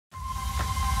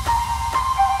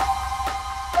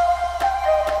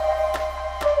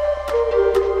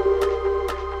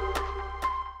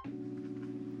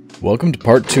Welcome to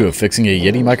part 2 of fixing a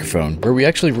Yeti microphone, where we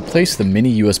actually replace the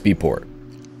mini USB port.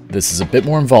 This is a bit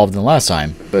more involved than last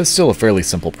time, but it's still a fairly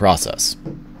simple process.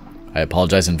 I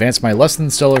apologize in advance for my less than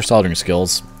stellar soldering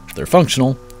skills. They're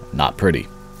functional, not pretty.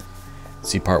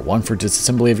 See part 1 for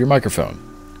disassembly of your microphone.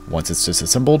 Once it's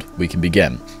disassembled, we can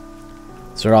begin.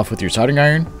 Start off with your soldering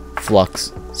iron,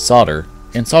 flux, solder,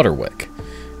 and solder wick.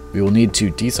 We will need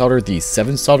to desolder the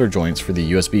 7 solder joints for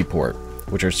the USB port,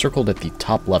 which are circled at the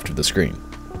top left of the screen.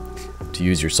 To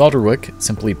use your solder wick,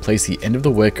 simply place the end of the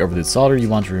wick over the solder you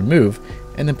want to remove,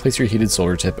 and then place your heated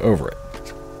solder tip over it.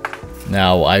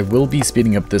 Now, I will be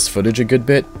speeding up this footage a good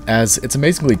bit, as it's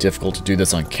amazingly difficult to do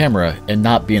this on camera and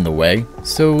not be in the way,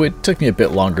 so it took me a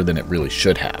bit longer than it really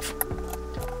should have.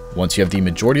 Once you have the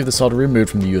majority of the solder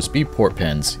removed from the USB port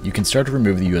pins, you can start to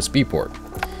remove the USB port.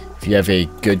 If you have a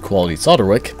good quality solder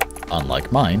wick,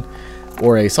 unlike mine,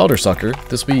 or a solder sucker,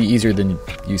 this will be easier than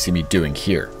you see me doing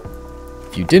here.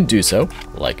 If you didn't do so,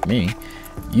 like me,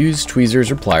 use tweezers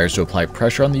or pliers to apply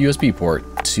pressure on the USB port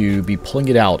to be pulling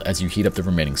it out as you heat up the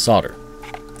remaining solder.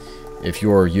 If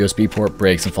your USB port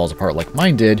breaks and falls apart like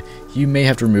mine did, you may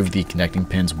have to remove the connecting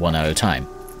pins one at a time.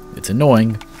 It's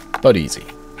annoying, but easy.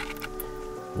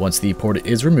 Once the port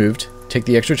is removed, take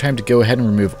the extra time to go ahead and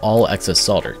remove all excess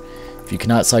solder. If you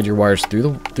cannot slide your wires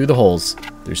through the holes,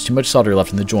 there's too much solder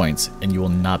left in the joints, and you will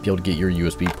not be able to get your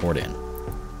USB port in.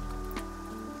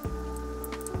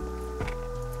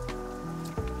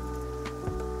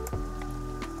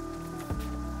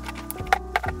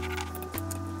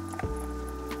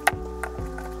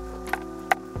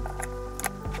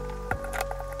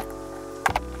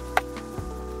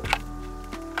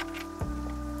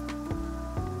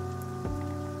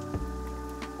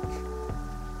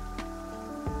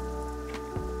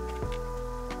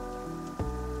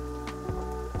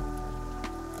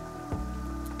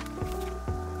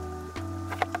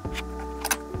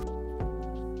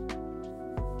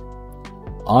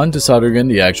 On to soldering in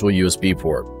the actual USB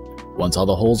port. Once all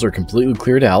the holes are completely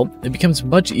cleared out, it becomes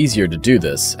much easier to do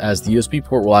this, as the USB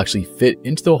port will actually fit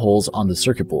into the holes on the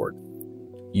circuit board.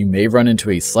 You may run into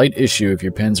a slight issue if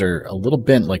your pins are a little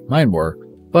bent like mine were,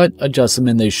 but adjust them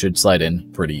and they should slide in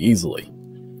pretty easily.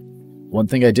 One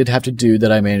thing I did have to do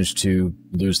that I managed to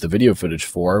lose the video footage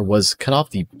for was cut off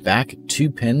the back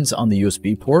 2 pins on the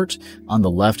USB port on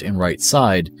the left and right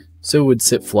side so it would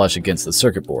sit flush against the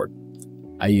circuit board.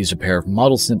 I used a pair of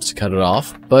model snips to cut it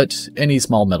off, but any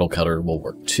small metal cutter will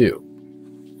work too.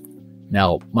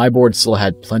 Now, my board still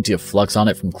had plenty of flux on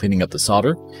it from cleaning up the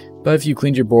solder, but if you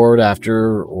cleaned your board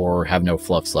after or have no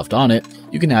flux left on it,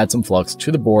 you can add some flux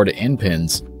to the board and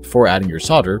pins before adding your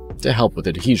solder to help with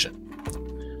adhesion.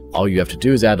 All you have to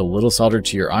do is add a little solder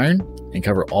to your iron and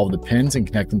cover all of the pins and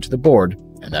connect them to the board,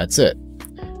 and that's it.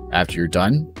 After you're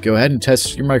done, go ahead and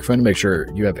test your microphone to make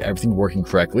sure you have everything working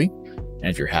correctly. And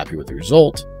if you're happy with the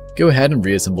result, go ahead and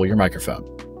reassemble your microphone.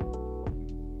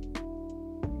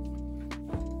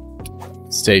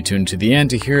 Stay tuned to the end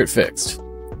to hear it fixed.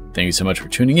 Thank you so much for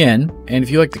tuning in, and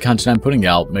if you like the content I'm putting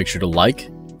out, make sure to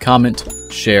like, comment,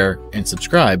 share, and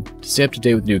subscribe to stay up to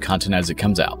date with new content as it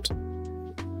comes out.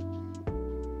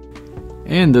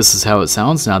 And this is how it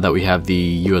sounds now that we have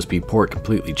the USB port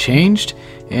completely changed,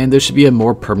 and this should be a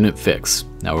more permanent fix.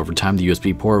 Now over time the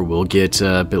USB port will get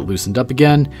a bit loosened up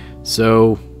again,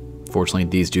 so fortunately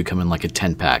these do come in like a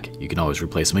 10-pack. You can always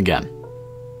replace them again.